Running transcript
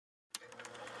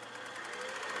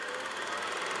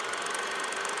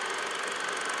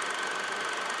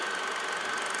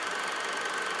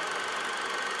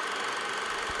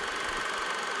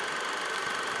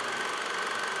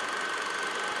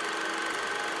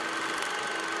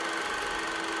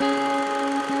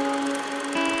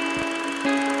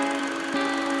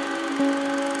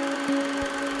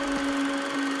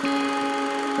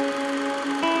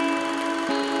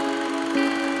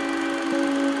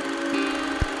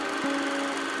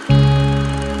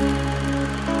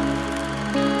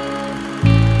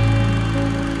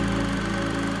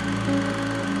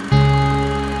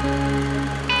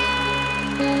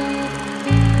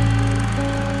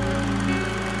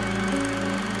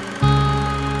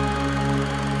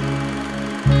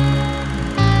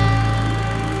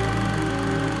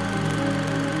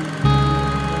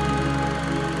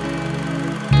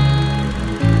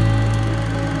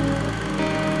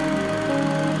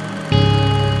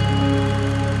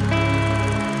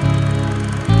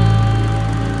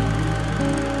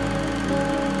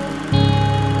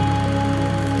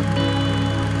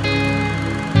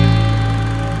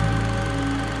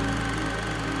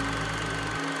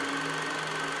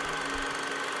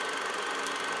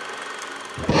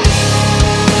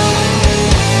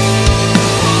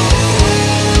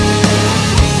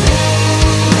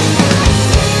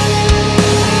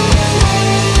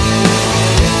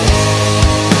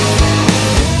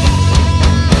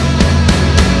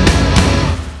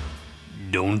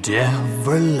Don't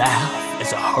ever laugh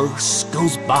as a hearse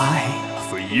goes by,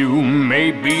 for you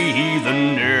may be the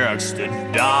next to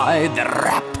die. They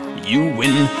wrap you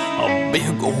in a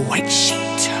big white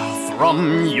sheet,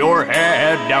 from your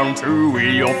head down to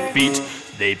your feet.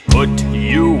 They put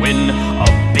you in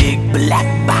a big black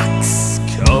box,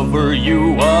 cover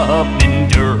you up in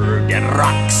dirt and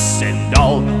rocks, and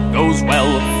all goes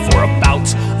well for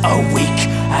about a week,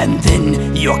 and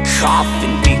then your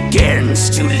coffin begins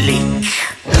to leak.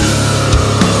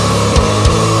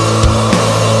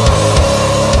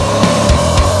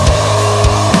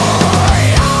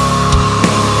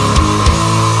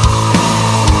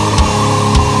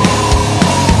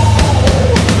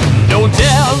 Don't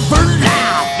ever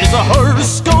laugh as a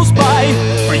hearse goes by,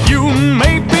 for you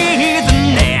may be the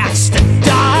next to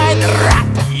die. They wrap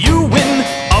you in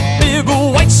a big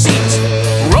white sheet,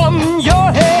 from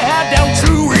your head down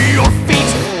to your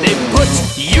feet. They put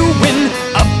you in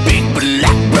a big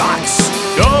black box,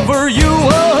 cover you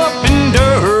up in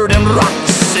dirt and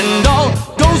rocks, and all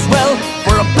goes well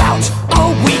for about a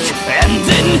week, and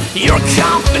then your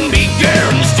coffin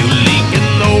begins to leak. And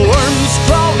the worms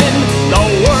crawl in, the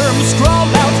worms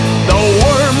crawl out, the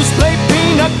worms play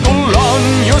pinochle on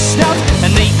your snout,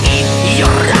 and they eat your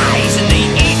eyes and they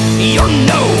eat your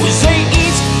nose, they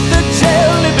eat the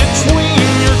jelly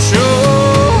between your toes.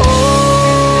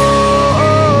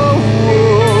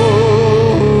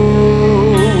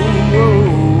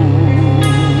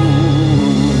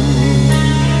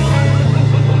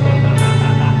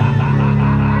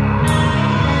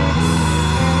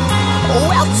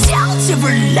 Well, don't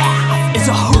ever laugh as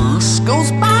a hearse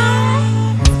goes by,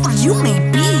 for you may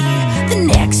be the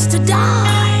next to die.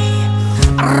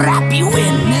 Wrap you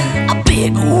in a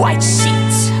big white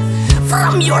sheet,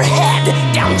 from your head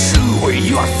down to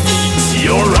your feet.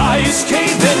 Your eyes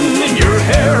cave in and your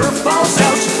hair falls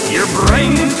out, your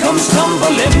brain comes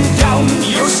tumbling down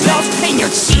your snout, and your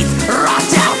teeth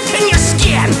rot out and your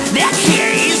skin that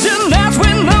caves, and that's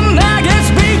when the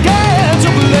maggots began to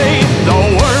play. The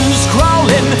worms crawl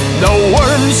in, the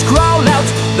worms crawl out,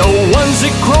 the ones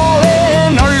that crawl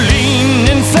in are lean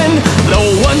and thin, the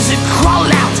ones that crawl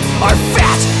out are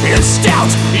fat and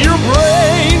stout. Your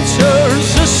brain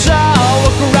turns to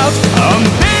sauerkraut. A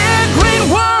big green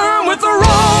worm with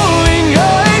rolling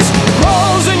eyes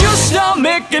crawls in your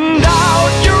stomach and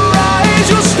out your eyes.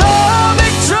 Your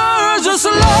stomach turns a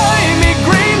slimy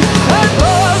green, and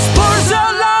pus pours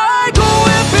out like a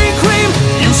whipping cream.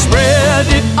 You spread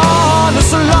it on a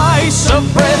slice of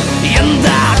bread, and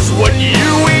that's what you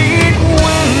eat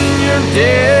when you're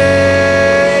dead.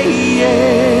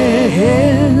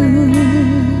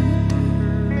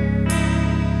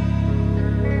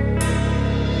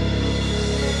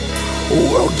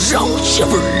 Well, don't you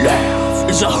ever laugh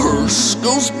as a hearse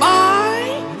goes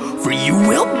by, for you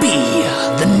will be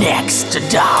the next to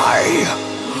die.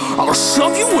 I'll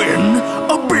shove you in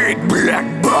a big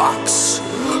black box,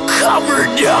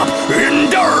 covered up in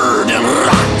dirt and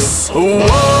rocks. Whoa,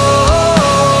 whoa.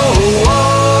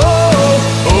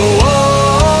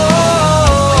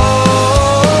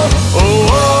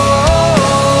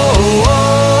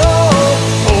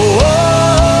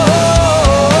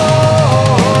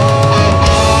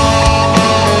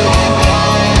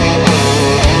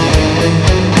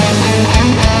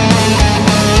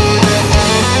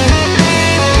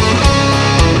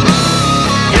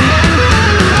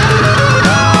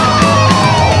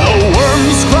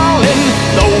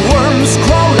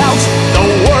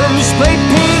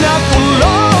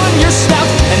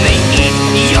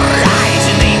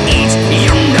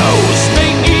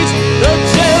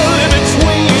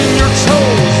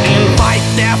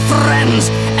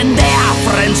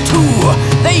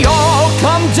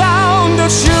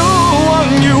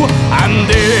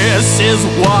 This is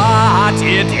what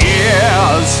it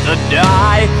is to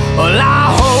die. Well,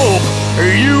 I hope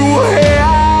you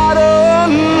had a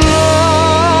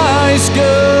nice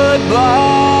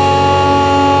goodbye.